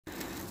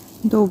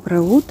Доброе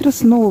утро,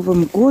 с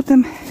Новым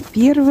годом,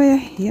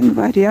 1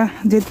 января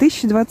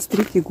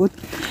 2023 год.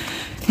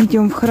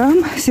 Идем в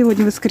храм,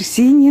 сегодня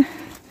воскресенье.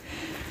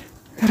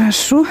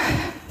 Хорошо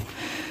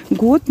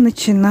год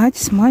начинать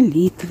с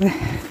молитвы.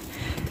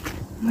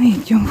 Мы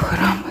идем в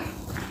храм.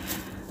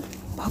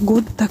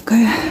 Погода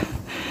такая,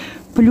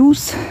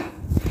 плюс,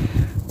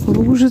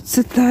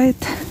 лужица тает.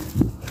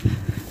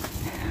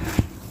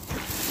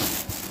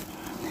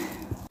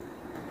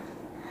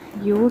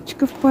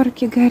 Елочка в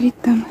парке горит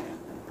там.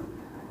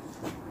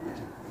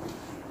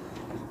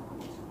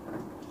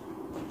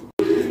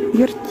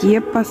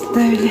 Вертеп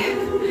поставили.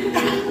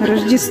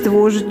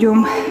 Рождество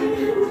ждем.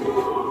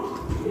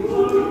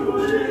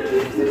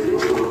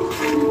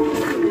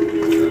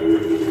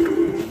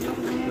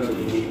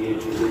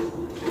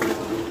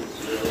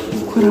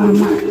 У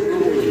храма.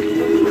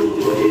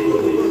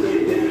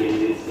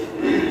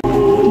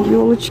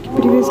 Елочки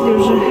привезли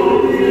уже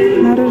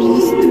на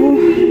Рождество.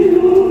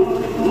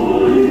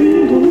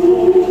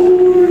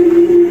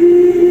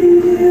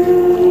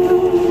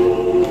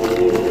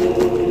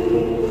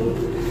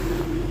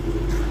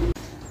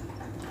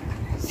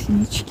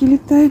 Синички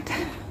летают,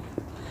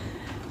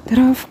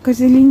 травка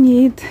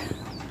зеленеет.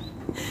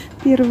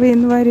 1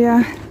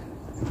 января,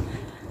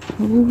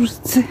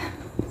 лужицы.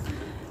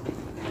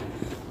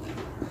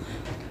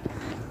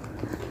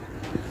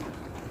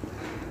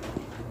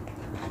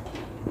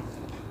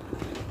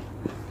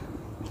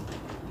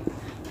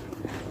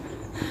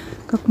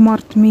 Как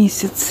март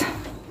месяц.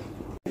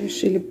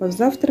 Решили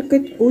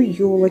позавтракать у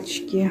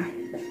елочки.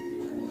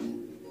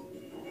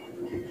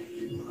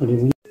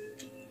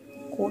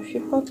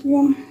 Кофе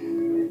попьем.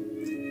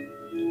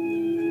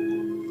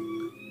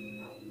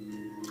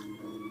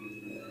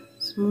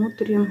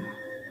 Смотрим.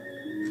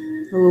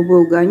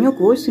 Голубой огонек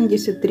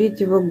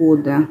 83-го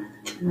года.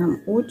 Нам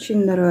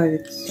очень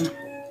нравится.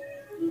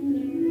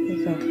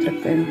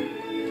 Завтракаем.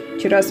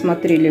 Вчера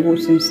смотрели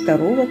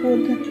 82-го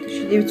года.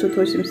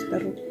 1982.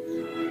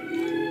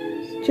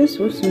 Сейчас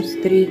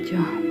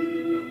 83-го.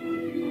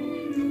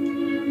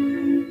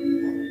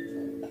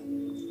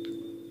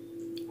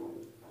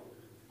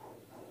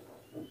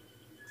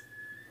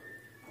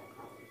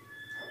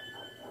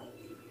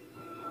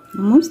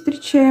 Мы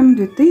встречаем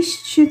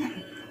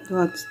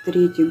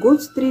 2023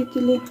 год,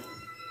 встретили.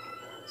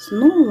 С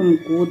Новым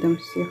годом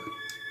всех.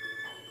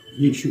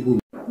 Ничего.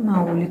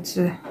 На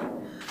улице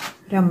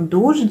прям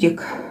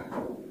дождик.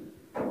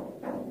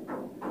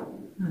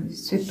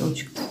 Здесь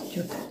цветочек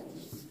цветет.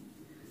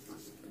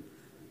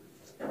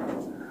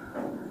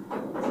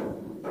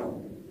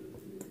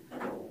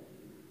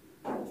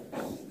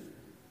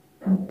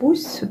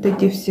 Пусть вот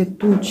эти все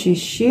тучи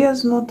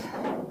исчезнут.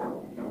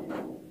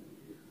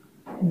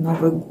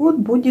 Новый год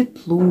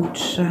будет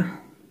лучше.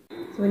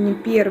 Сегодня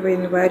 1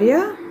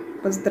 января.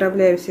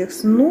 Поздравляю всех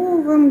с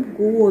Новым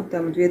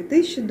годом,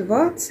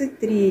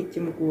 2023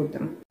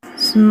 годом.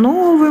 С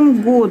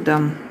Новым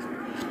годом.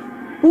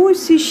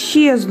 Пусть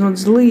исчезнут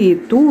злые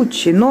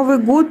тучи. Новый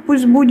год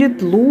пусть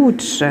будет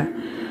лучше.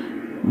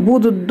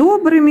 Будут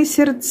добрыми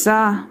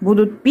сердца,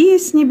 будут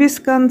песни без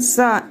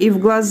конца, и в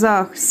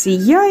глазах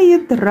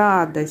сияет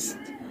радость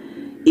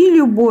и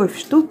любовь,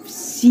 чтоб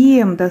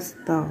всем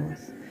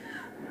досталось.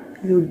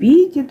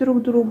 Любите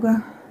друг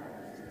друга.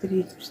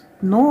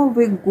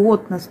 Новый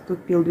год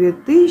наступил,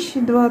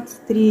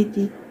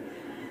 2023.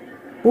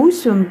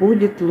 Пусть он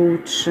будет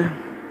лучше.